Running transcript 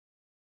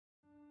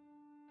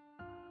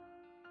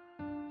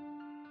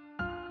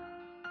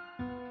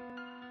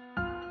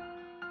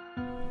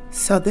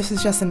So this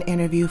is just an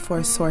interview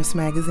for Source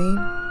magazine?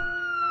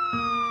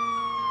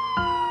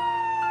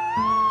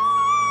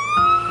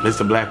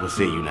 Mr. Black will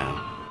see you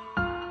now.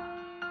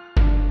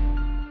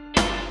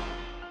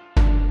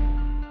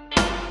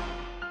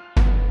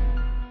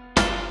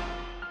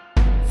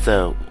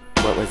 So,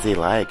 what was he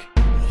like?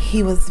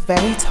 He was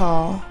very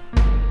tall,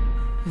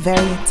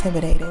 very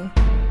intimidating,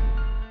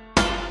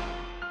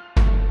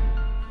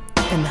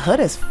 and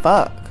hood as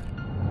fuck.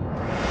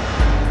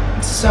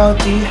 So,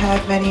 do you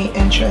have any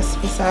interests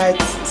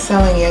besides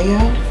selling yayo?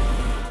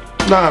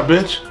 Nah,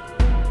 bitch.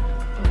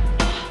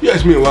 You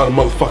ask me a lot of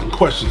motherfucking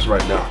questions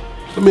right now.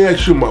 Let me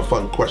ask you a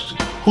motherfucking question.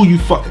 Who you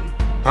fucking?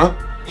 Huh?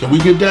 Can we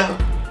get down?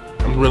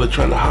 I'm really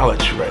trying to holler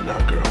at you right now,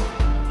 girl.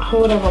 Who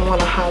would ever want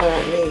to holler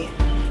at me?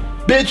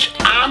 Bitch,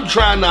 I'm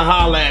trying to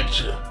holler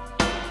at you.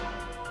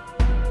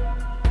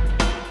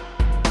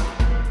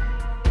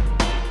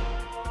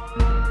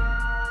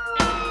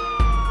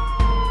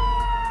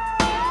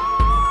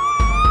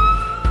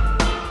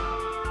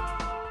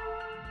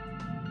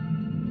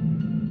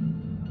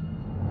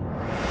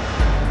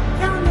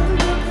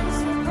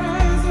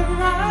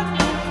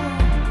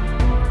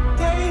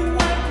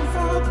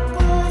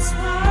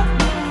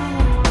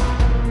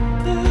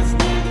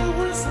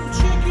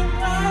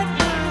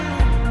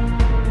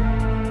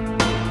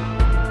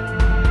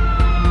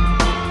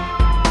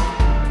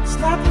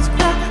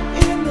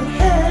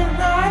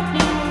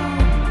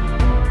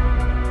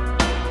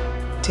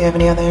 Do you have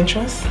any other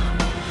interests?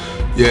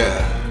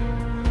 Yeah.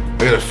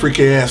 I got a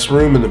freaky ass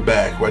room in the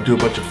back where I do a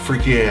bunch of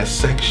freaky ass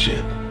sex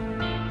shit.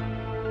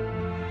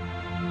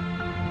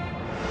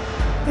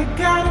 They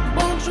got a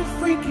bunch of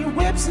freaky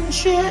whips and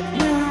shit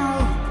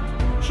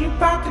now. She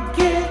about to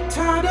get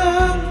tied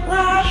up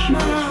right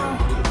now.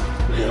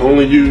 I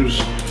only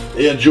use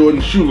Air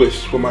Jordan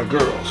shoelaces for my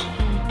girls.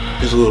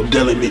 Here's a little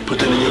deli meat, put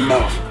that in your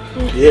mouth.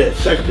 Yeah, it's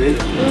sexy, ain't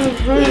it?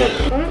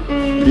 Yeah.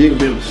 You ain't gonna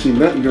be able to see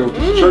nothing, girl, with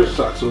the church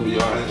socks over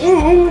your eyes.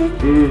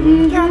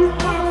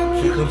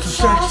 Here comes the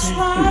sexy.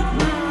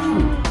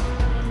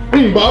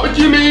 Bobby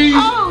Jimmy!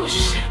 Oh,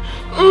 shit.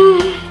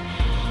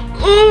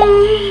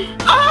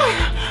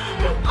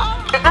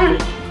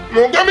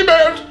 Gummy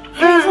bears!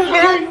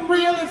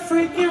 Really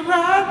freaky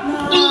right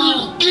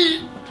now.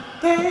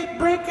 They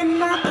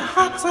breaking out the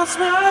hot sauce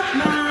right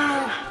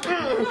now.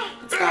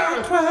 It's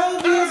got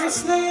 12 years a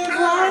slave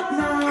right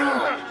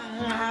now.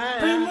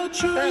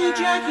 Premature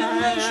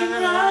ejaculation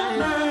right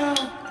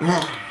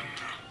now.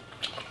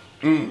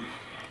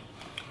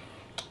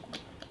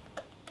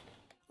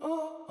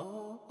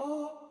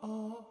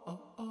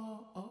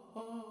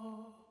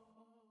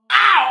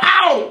 Ow!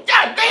 Ow!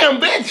 God damn,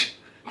 bitch!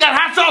 Got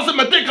hot sauce in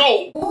my dick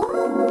hole!